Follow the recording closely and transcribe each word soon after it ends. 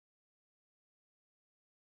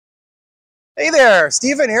Hey there,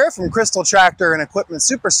 Stephen here from Crystal Tractor and Equipment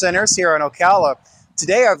Supercenters here in Ocala.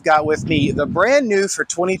 Today I've got with me the brand new for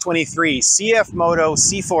 2023 CFMoto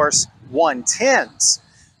CFORCE 110s.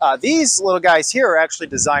 These little guys here are actually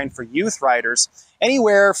designed for youth riders,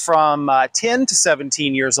 anywhere from 10 to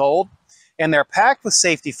 17 years old. And they're packed with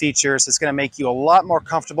safety features that's going to make you a lot more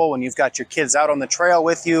comfortable when you've got your kids out on the trail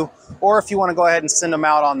with you, or if you want to go ahead and send them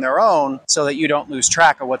out on their own so that you don't lose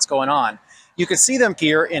track of what's going on. You can see them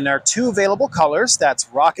here in our two available colors. That's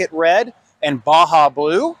Rocket Red and Baja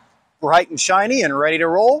Blue, bright and shiny and ready to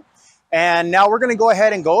roll. And now we're going to go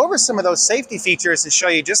ahead and go over some of those safety features and show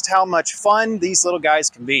you just how much fun these little guys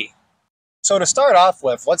can be. So to start off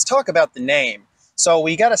with, let's talk about the name. So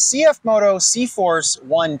we got a CFMoto CFORCE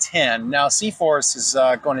 110. Now CFORCE is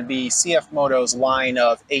going to be CFMoto's line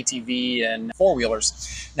of ATV and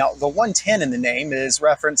four-wheelers. Now the 110 in the name is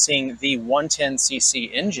referencing the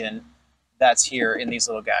 110cc engine that's here in these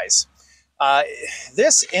little guys.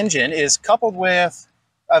 This engine is coupled with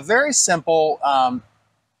a very simple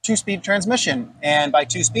two-speed transmission. And by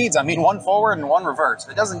two speeds, I mean one forward and one reverse.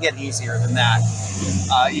 It doesn't get easier than that.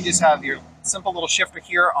 You just have your simple little shifter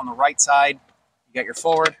here on the right side. You got your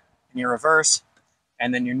forward and your reverse,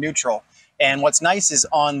 and then your neutral. And what's nice is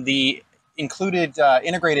on the included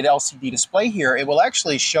integrated LCD display here, it will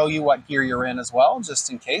actually show you what gear you're in as well, just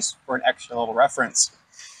in case, for an extra little reference.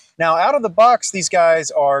 Now, out of the box, these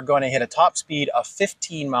guys are going to hit a top speed of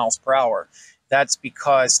 15 miles per hour. That's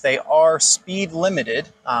because they are speed limited.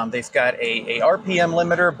 They've got a RPM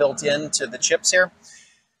limiter built into the chips here.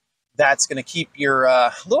 That's going to keep your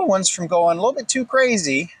little ones from going a little bit too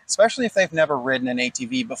crazy, especially if they've never ridden an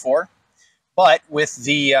ATV before. But with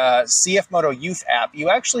the CFMoto Youth app, you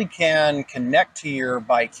actually can connect to your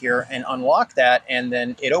bike here and unlock that, and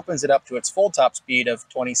then it opens it up to its full top speed of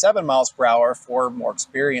 27 miles per hour for more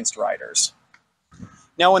experienced riders.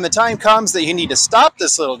 Now, when the time comes that you need to stop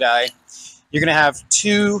this little guy, you're going to have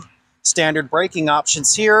two standard braking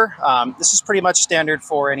options here. This is pretty much standard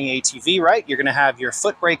for any ATV, right? You're going to have your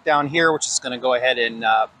foot brake down here, which is going to go ahead and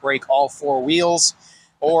brake all four wheels,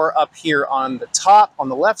 or up here on the top, on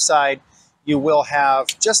the left side, you will have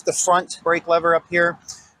just the front brake lever up here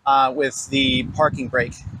with the parking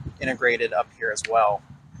brake integrated up here as well.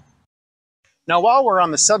 Now, while we're on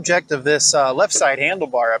the subject of this left side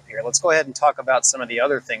handlebar up here, let's go ahead and talk about some of the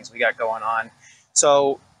other things we got going on.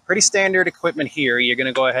 So pretty standard equipment here. You're going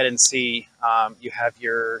to go ahead and see you have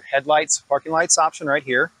your headlights, parking lights option right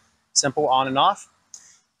here, simple on and off.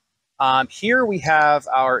 Here we have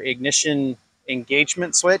our ignition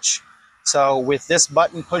engagement switch. So with this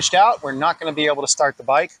button pushed out, we're not going to be able to start the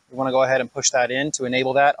bike. We want to go ahead and push that in to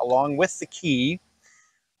enable that along with the key.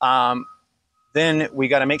 Then we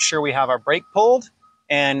got to make sure we have our brake pulled,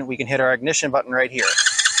 and we can hit our ignition button right here.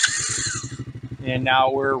 And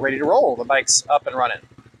now we're ready to roll. The bike's up and running.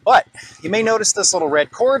 But you may notice this little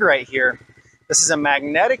red cord right here. This is a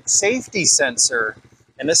magnetic safety sensor,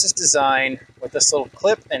 and this is designed with this little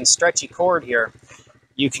clip and stretchy cord here.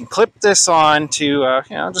 You can clip this on to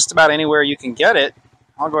just about anywhere you can get it.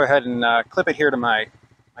 I'll go ahead and clip it here to my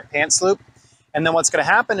pants loop. And then what's going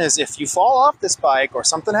to happen is if you fall off this bike or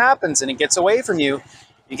something happens and it gets away from you,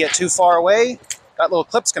 you get too far away, that little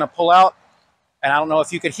clip's going to pull out. And I don't know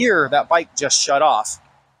if you could hear that bike just shut off.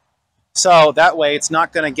 So that way it's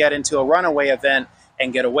not going to get into a runaway event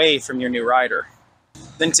and get away from your new rider.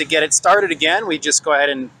 Then to get it started again, we just go ahead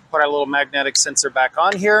and put our little magnetic sensor back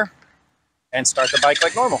on here and start the bike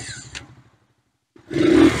like normal.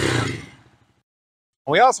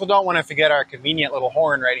 We also don't want to forget our convenient little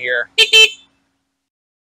horn right here.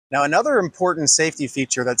 Now, another important safety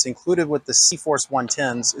feature that's included with the CFORCE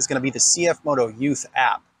 110s is going to be the CFMoto Youth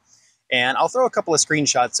app. And I'll throw a couple of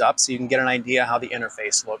screenshots up so you can get an idea how the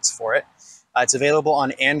interface looks for it. It's available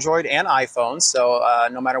on Android and iPhone, so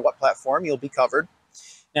no matter what platform, you'll be covered.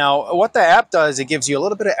 Now, what the app does, it gives you a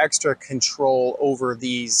little bit of extra control over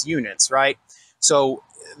these units, right? So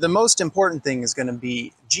the most important thing is going to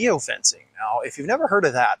be geofencing. Now, if you've never heard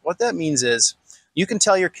of that, what that means is you can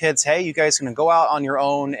tell your kids, hey, you guys are going to go out on your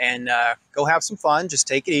own and go have some fun. Just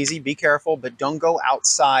take it easy, be careful, but don't go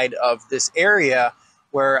outside of this area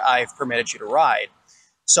where I've permitted you to ride.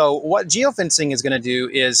 So what geofencing is going to do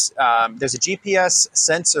is there's a GPS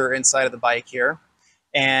sensor inside of the bike here,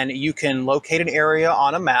 and you can locate an area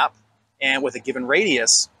on a map and with a given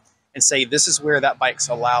radius and say this is where that bike's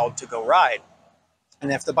allowed to go ride.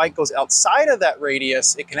 And if the bike goes outside of that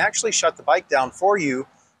radius, it can actually shut the bike down for you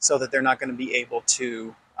so that they're not going to be able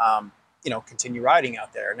to continue riding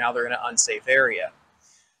out there. Now they're in an unsafe area.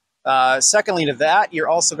 Secondly to that, you're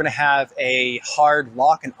also going to have a hard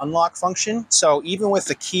lock and unlock function. So even with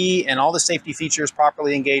the key and all the safety features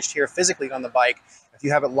properly engaged here physically on the bike, if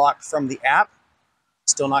you have it locked from the app,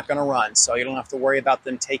 it's still not going to run. So you don't have to worry about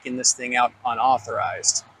them taking this thing out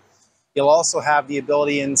unauthorized. You'll also have the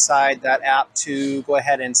ability inside that app to go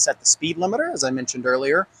ahead and set the speed limiter, as I mentioned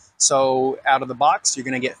earlier. So out of the box, you're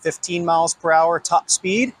going to get 15 miles per hour top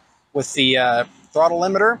speed with the throttle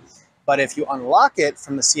limiter. But if you unlock it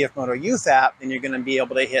from the CFMoto Youth app, then you're going to be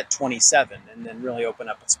able to hit 27 and then really open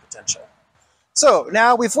up its potential. So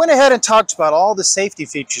now we've went ahead and talked about all the safety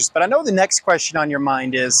features, but I know the next question on your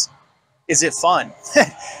mind is it fun?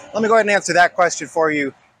 Let me go ahead and answer that question for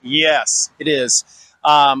you. Yes, it is.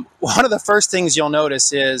 One of the first things you'll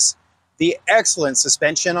notice is the excellent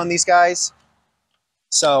suspension on these guys.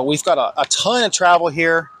 So we've got a ton of travel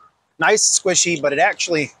here, nice squishy, but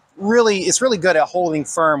it's really good at holding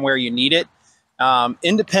firm where you need it.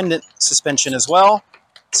 Independent suspension as well,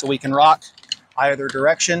 so we can rock either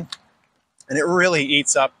direction, and it really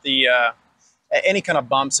eats up the any kind of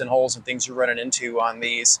bumps and holes and things you're running into on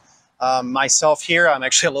these. Myself here, I'm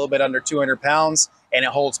actually a little bit under 200 pounds, and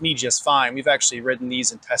it holds me just fine. We've actually ridden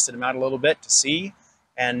these and tested them out a little bit to see,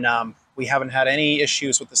 and we haven't had any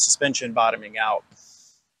issues with the suspension bottoming out.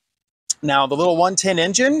 Now, the little 110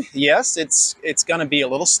 engine, yes, it's going to be a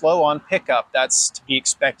little slow on pickup. That's to be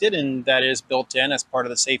expected, and that is built in as part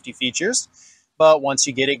of the safety features. But once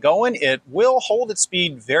you get it going, it will hold its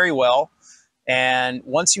speed very well. And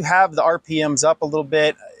once you have the RPMs up a little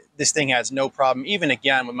bit, this thing has no problem. Even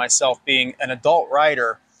again, with myself being an adult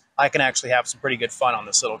rider, I can actually have some pretty good fun on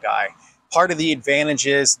this little guy. Part of the advantage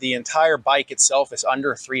is the entire bike itself is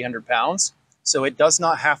under 300 pounds, so it does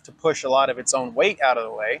not have to push a lot of its own weight out of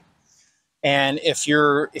the way. And if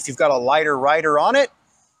you've got a lighter rider on it,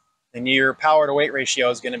 then your power to weight ratio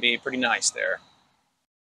is going to be pretty nice there.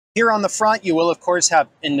 Here on the front, you will of course have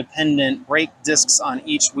independent brake discs on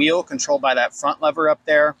each wheel, controlled by that front lever up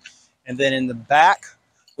there. And then in the back,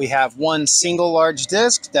 we have one single large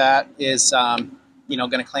disc that is going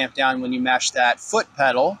to clamp down when you mash that foot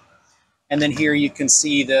pedal. And then here you can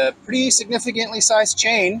see the pretty significantly sized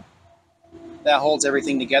chain that holds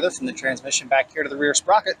everything together from the transmission back here to the rear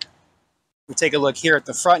sprocket. We take a look here at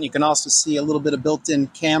the front. You can also see a little bit of built-in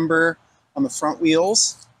camber on the front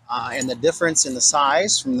wheels and the difference in the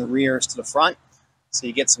size from the rears to the front. So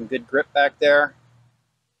you get some good grip back there.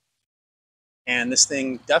 And this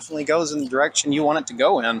thing definitely goes in the direction you want it to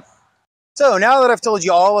go in. So now that I've told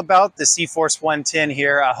you all about the CFORCE 110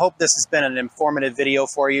 here, I hope this has been an informative video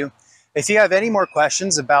for you. If you have any more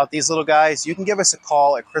questions about these little guys, you can give us a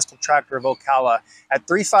call at Crystal Tractor of Ocala at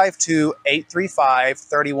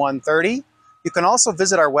 352-835-3130. You can also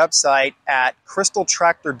visit our website at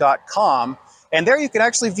crystaltractor.com, and there you can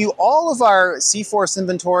actually view all of our CFORCE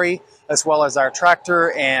inventory as well as our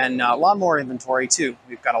tractor and lawnmower inventory too.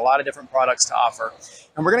 We've got a lot of different products to offer.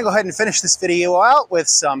 And we're gonna go ahead and finish this video out with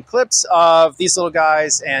some clips of these little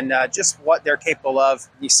guys and just what they're capable of.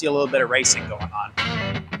 You see a little bit of racing going on.